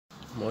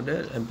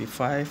model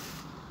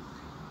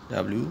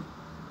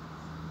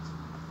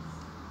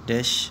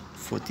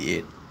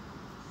MP5W-48.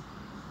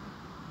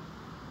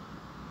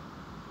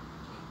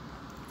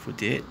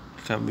 48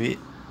 come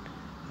with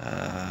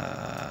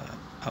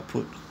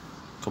output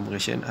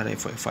conversion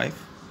RF45.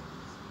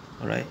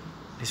 Alright,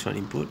 this one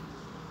input.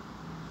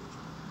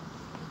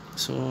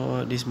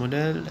 So this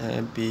model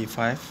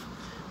MP5,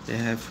 they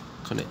have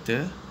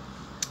connector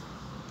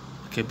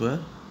cable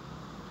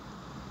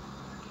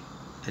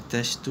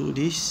attached to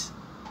this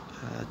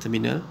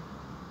terminal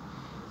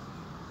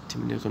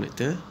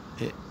connector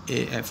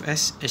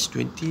AFS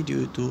H20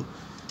 due to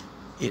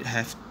it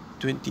have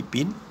 20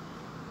 pin.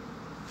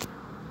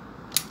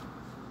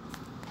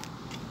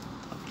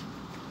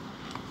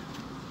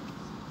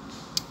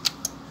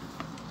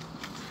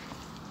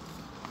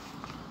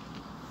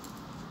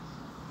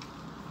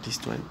 This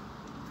one,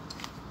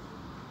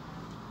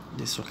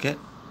 the socket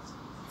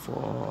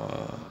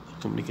for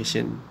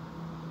communication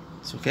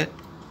socket.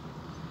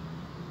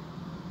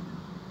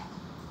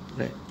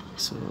 Right,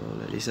 so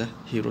like this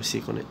Hero C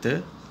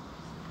connector.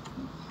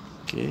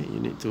 Okay, you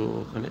need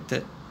to connect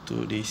it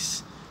to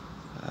this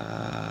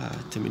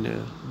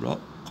terminal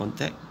block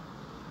contact,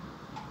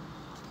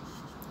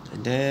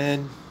 and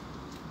then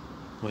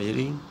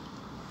wiring.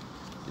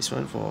 This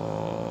one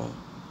for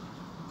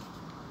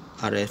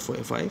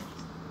RF45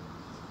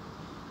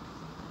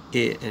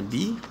 A and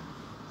B,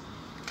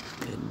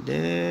 and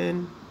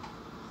then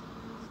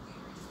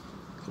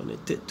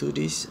connected to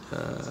this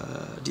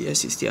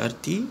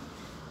DS60RT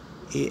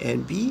A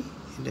and B,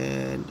 and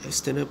then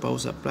external power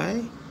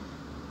supply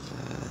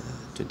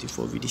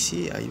 24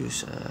 VDC. I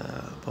use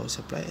power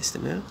supply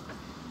external,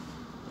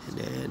 and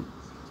then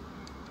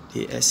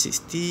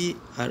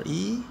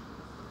DS60RE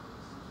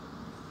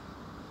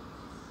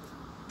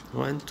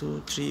 1,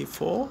 2, 3,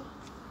 4,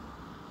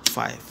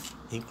 5,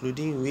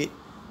 including with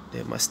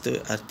the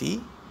master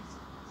RT.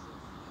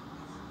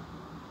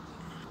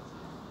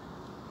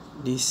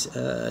 This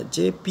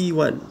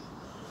JP1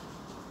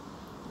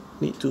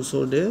 need to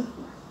solder.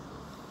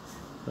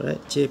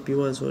 Alright,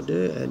 JP1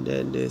 solder, and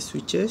then the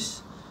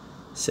switches,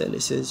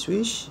 selection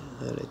switch.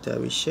 Later I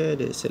will share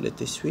the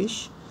selected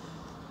switch.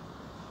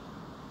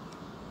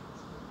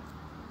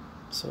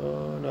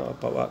 So now I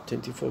power up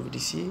 24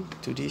 VDC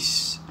to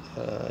this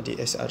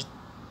DSRT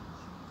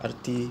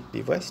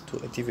device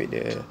to activate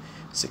the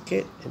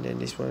circuit, and then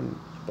this one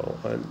power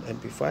on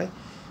MP5.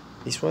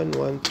 This one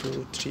 1,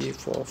 2, 3,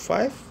 4,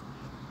 5.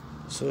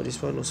 So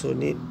this one also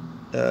need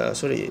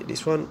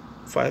this one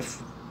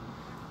 5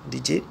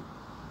 digit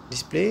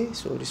display,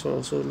 so this one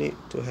also need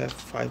to have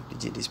 5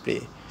 digit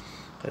display.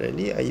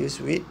 Currently I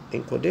use with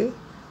encoder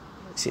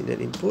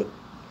signal input.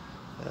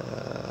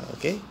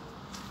 Okay,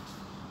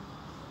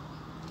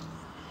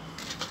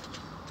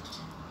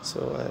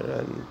 so I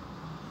run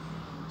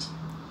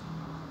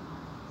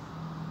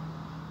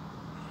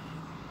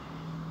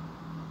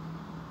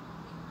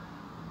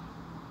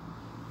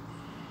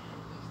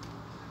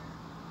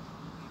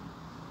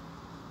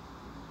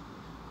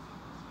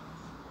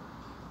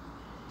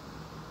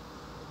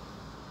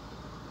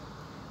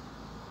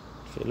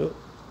okay, look,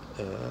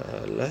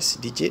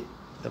 last digit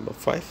number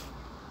 5,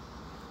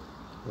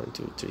 1,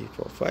 2, 3,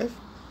 4, 5.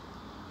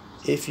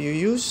 If you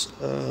use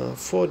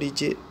 4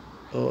 digit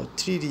or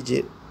 3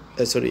 digit,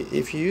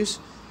 if you use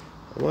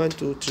 1,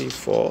 2, 3,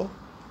 4,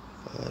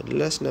 the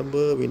last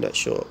number will not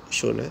shown.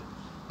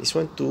 This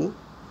one 2,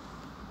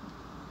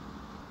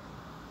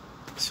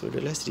 so the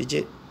last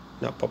digit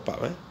not pop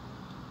up.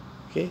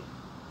 Okay,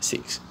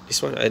 6.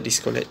 This one I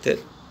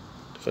disconnected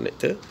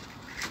connector.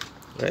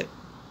 Right,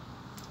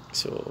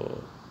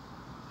 so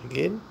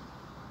again,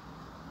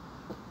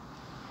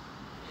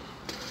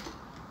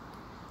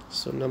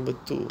 so number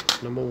 2,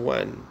 number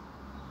 1,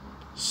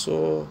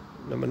 so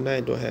number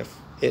 9 don't have,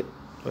 8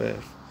 don't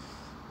have.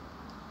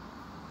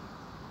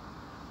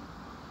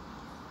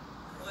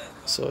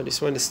 So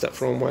this one is start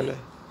from 1,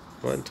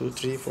 1, 2,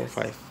 3, 4,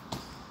 5.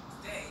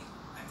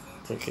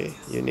 Okay,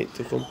 you need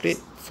to complete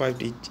 5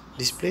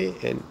 display,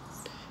 and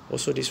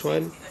also this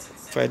one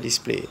 5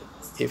 display.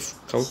 If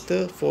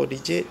counter 4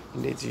 digit,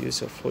 you need to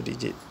use a 4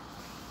 digit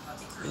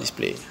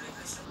display.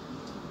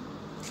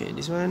 Okay,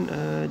 this one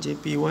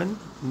JP1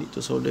 need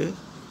to solder.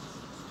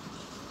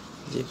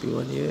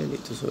 JP1 here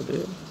need to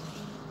solder.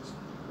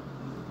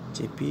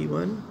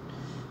 JP1,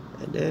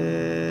 and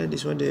then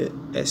this one the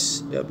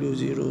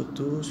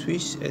SW02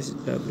 switch,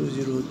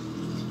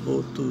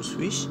 SW002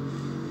 switch.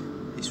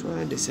 This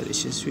one the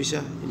selection switch.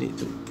 You need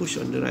to push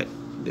on the right,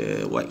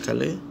 the white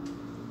color.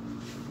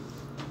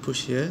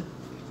 Push here.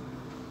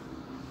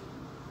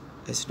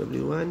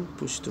 SW1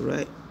 push to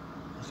right.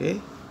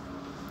 Okay,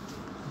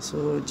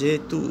 so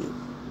J2,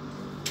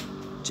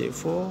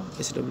 J4,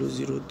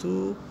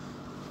 SW02,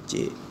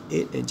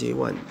 J8 and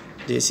J1,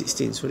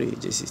 J16, sorry,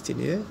 J16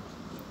 here.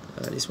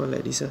 This one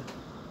like this.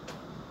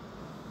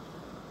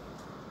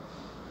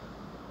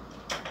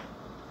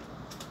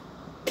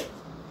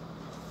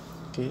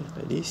 Okay,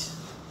 like this.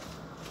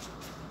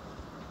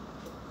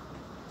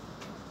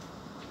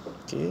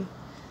 Okay,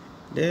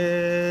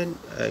 Then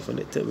I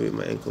connected with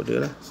my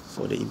encoder lah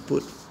for the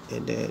input,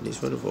 and then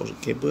this one for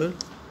cable,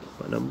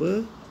 part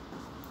number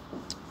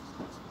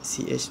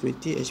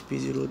CH20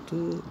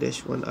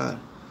 HP02-1R.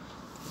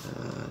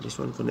 This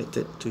one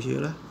connected to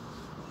here lah,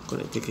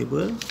 connector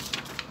cable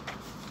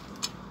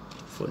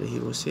for the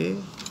Hirose,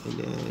 and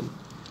then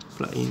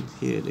plug in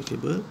here the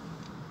cable.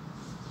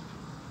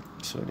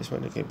 So this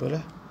one the cable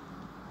lah,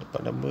 the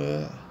part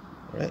number,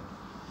 right?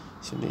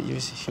 So they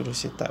use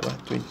Hirose type lah,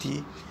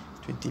 20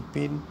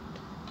 pin.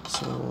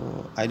 So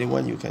either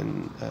one you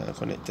can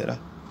connect it lah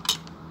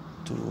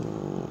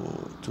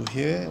to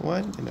here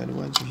one, another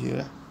one to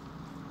here lah.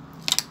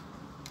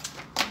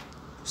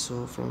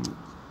 So from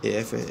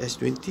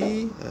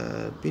AFS20,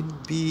 pin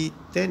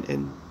B10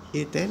 and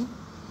A10,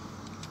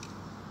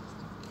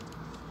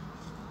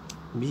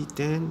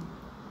 B10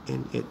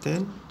 and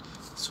A10.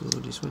 So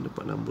this one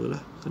dapat number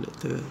lah,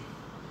 connector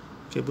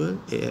cable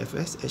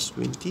AFS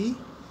S20,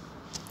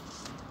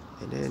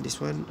 and then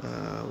this one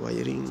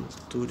wiring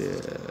to the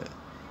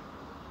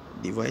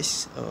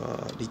device,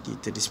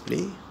 digital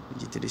display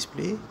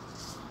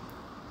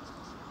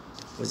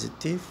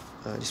positive.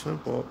 This one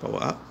power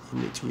up,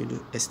 you need to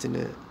use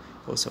external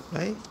power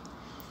supply.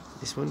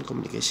 This one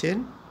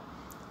communication,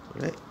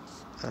 alright,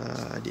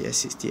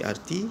 DS60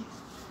 RT.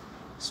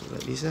 So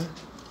like this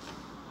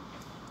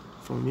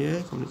from here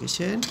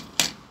communication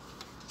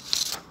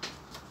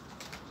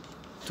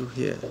to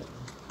here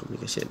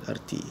communication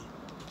RT.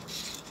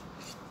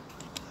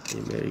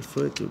 You may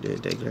refer to the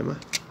diagram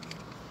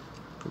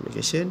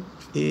communication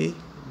A,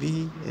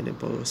 B, and then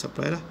power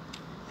supply lah,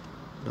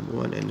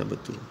 number 1 and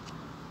number 2.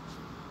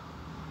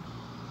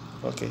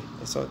 Okay,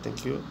 that's all.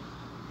 Thank you.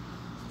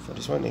 For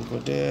this one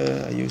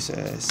encoder, I use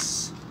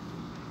as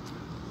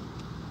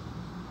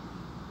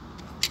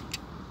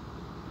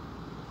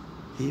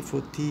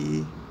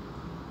E40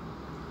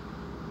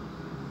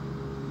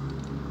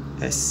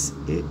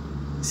 S8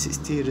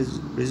 60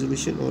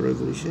 resolution or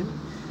revolution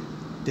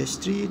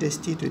 -3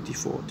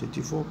 -T24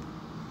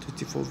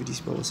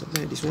 VDC power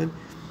supply. This one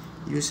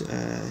use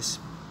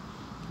as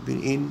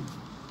built-in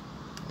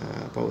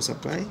power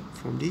supply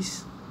from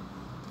this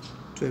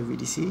 12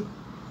 VDC.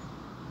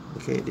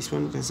 Okay, this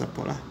one can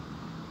support lah,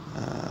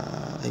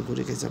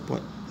 encoder can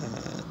support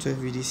 12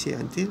 VDC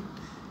until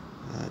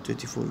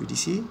 24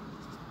 VDC,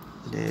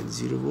 and then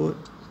 0 volt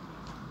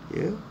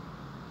here,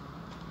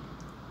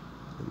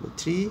 number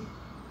 3,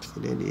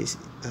 and then is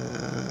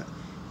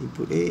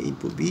input A,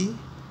 input B,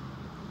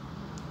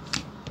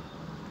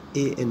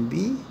 A and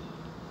B,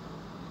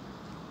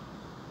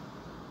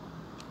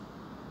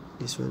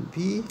 this one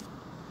B,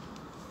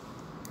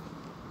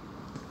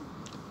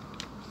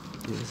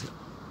 yes,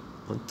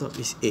 on top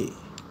is A.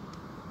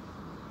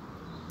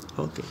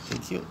 Okay,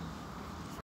 thank you.